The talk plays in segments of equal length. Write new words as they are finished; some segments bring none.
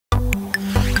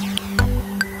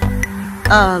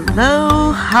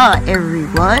Aloha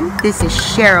everyone, this is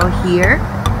Cheryl here,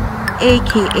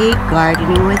 aka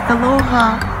Gardening with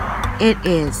Aloha. It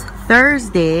is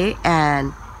Thursday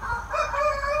and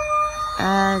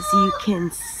as you can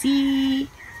see,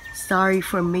 sorry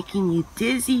for making you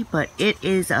dizzy, but it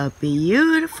is a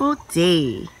beautiful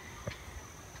day.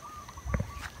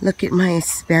 Look at my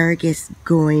asparagus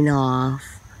going off.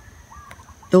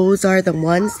 Those are the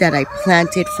ones that I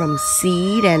planted from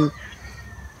seed and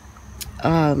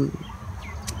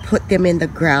put them in the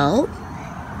ground.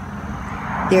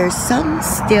 There's some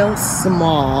still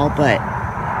small, but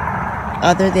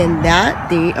other than that,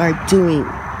 they are doing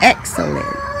excellent.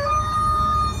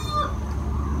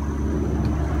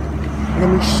 Let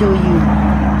me show you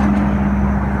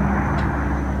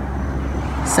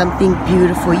something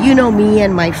beautiful. You know me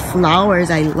and my flowers.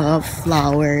 I love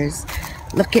flowers.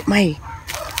 Look at my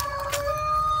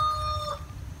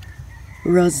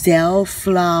Roselle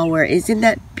flower. Isn't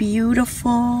that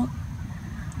beautiful?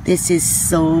 This is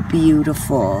so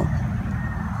beautiful.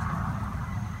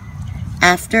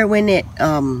 After when it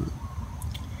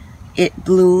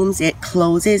blooms, it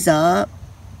closes up.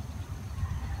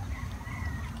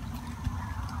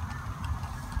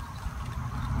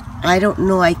 I don't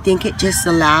know, I think it just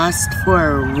lasts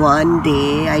for one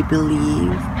day, I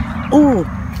believe. Oh,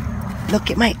 look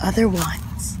at my other ones.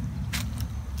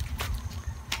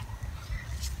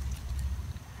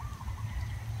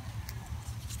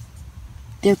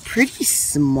 They're pretty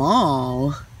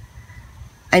small.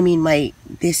 I mean,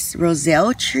 this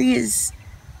Roselle tree is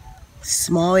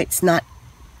small. It's not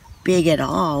big at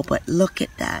all, but look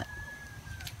at that.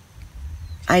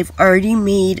 I've already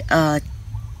made a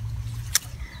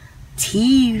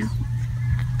tea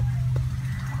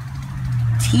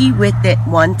with it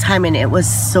one time and it was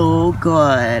so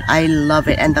good. I love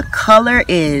it, and the color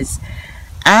is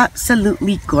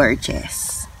absolutely gorgeous.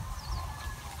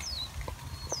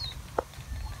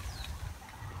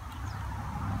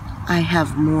 I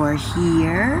have more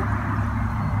here.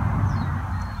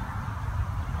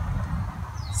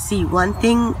 See, one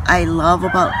thing I love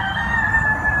about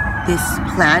this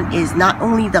plant is not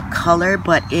only the color,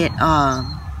 but it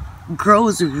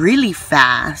grows really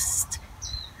fast.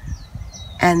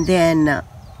 And then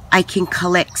I can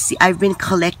collect, I've been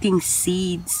collecting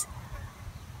seeds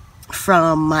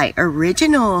from my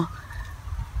original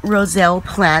Roselle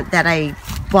plant that I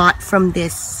bought from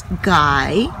this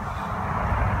guy.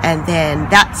 And then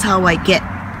that's how I get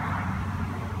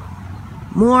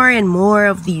more and more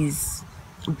of these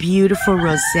beautiful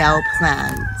Roselle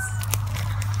plants.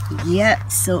 Yeah,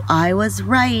 so I was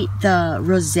right. The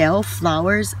Roselle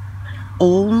flowers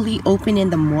only open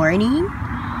in the morning.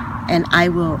 And I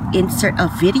will insert a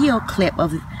video clip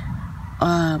of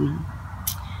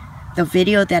the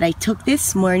video that I took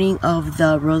this morning of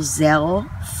the Roselle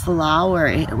flower.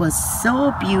 It was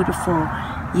so beautiful.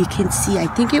 You can see, I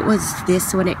think it was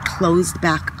this when it closed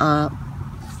back up.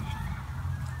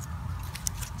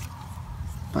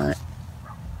 But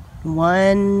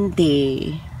one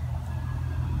day,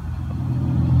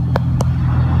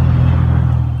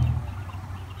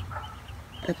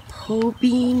 the pole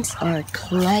beans are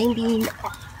climbing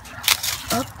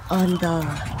up on the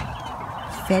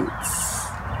fence,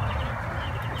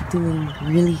 doing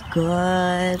really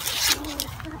good.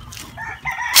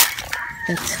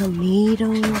 The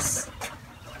tomatoes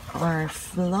are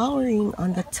flowering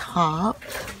on the top.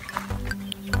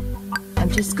 I'm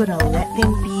just gonna let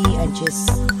them be and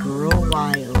just grow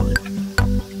wild.